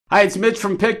Hi, it's Mitch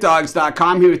from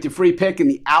Pickdawgz.com here with your free pick in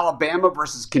the Alabama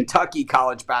versus Kentucky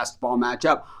college basketball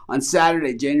matchup on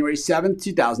Saturday, January 7th,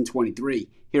 2023.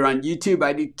 Here on YouTube,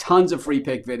 I do tons of free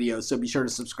pick videos, so be sure to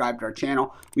subscribe to our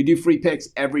channel. We do free picks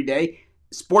every day.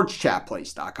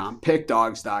 Sportschatplace.com,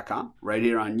 Pickdawgz.com, right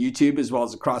here on YouTube, as well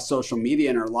as across social media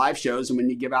and our live shows. And when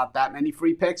you give out that many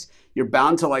free picks, you're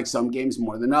bound to like some games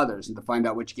more than others. And to find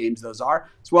out which games those are,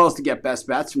 as well as to get best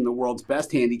bets from the world's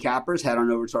best handicappers, head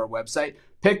on over to our website,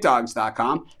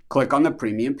 Pickdawgz.com. Click on the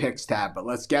Premium Picks tab. But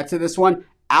let's get to this one.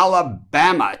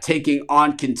 Alabama taking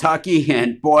on Kentucky,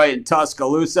 and boy, in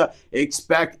Tuscaloosa,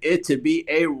 expect it to be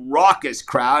a raucous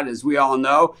crowd. As we all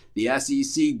know, the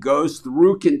SEC goes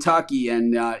through Kentucky,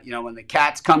 and when the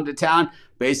Cats come to town,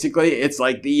 basically it's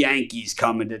like the Yankees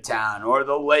coming to town, or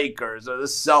the Lakers, or the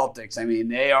Celtics. I mean,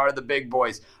 they are the big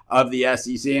boys of the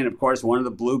SEC, and of course, one of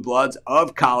the blue bloods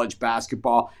of college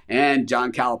basketball. And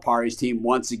John Calipari's team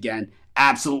once again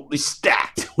absolutely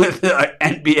stacked with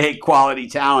NBA quality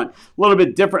talent. A little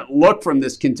bit different look from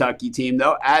this Kentucky team,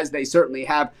 though, as they certainly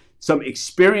have some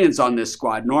experience on this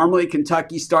squad. Normally,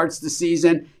 Kentucky starts the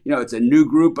season, it's a new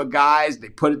group of guys. They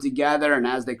put it together, and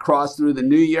as they cross through the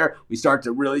new year, we start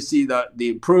to really see the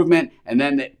improvement, and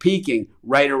then the peaking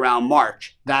right around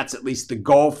March. That's at least the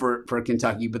goal for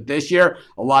Kentucky. But this year,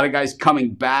 a lot of guys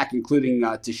coming back, including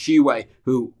Tshiwe,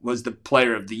 who was the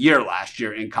player of the year last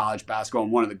year in college basketball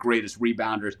and one of the greatest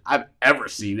rebounders I've ever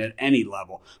seen at any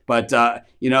level. But,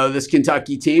 this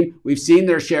Kentucky team, we've seen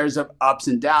their shares of ups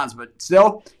and downs, but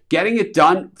still getting it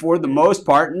done for the most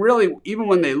part. And really, even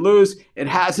when they lose, it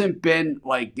hasn't been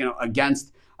like,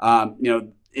 against,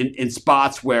 in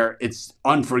spots where it's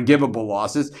unforgivable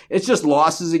losses. It's just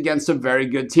losses against some very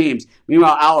good teams.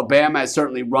 Meanwhile, Alabama has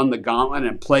certainly run the gauntlet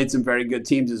and played some very good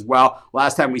teams as well.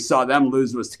 Last time we saw them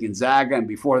lose was to Gonzaga, and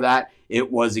before that,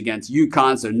 it was against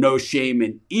UConn, so no shame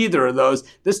in either of those.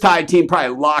 This Tide team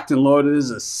probably locked and loaded. This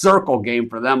is a circle game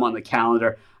for them on the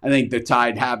calendar. I think the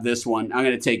Tide have this one. I'm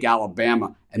going to take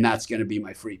Alabama, and that's going to be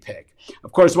my free pick.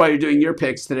 Of course, while you're doing your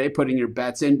picks today, putting your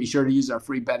bets in, be sure to use our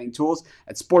free betting tools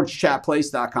at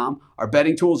sportschatplace.com. Our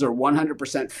betting tools are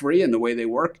 100% free in the way they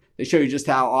work. They show you just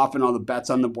how often all the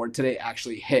bets on the board today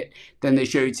actually hit. Then they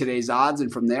show you today's odds,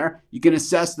 and from there, you can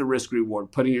assess the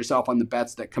risk-reward, putting yourself on the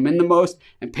bets that come in the most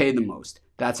and pay the most.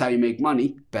 That's how you make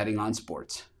money betting on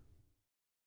sports.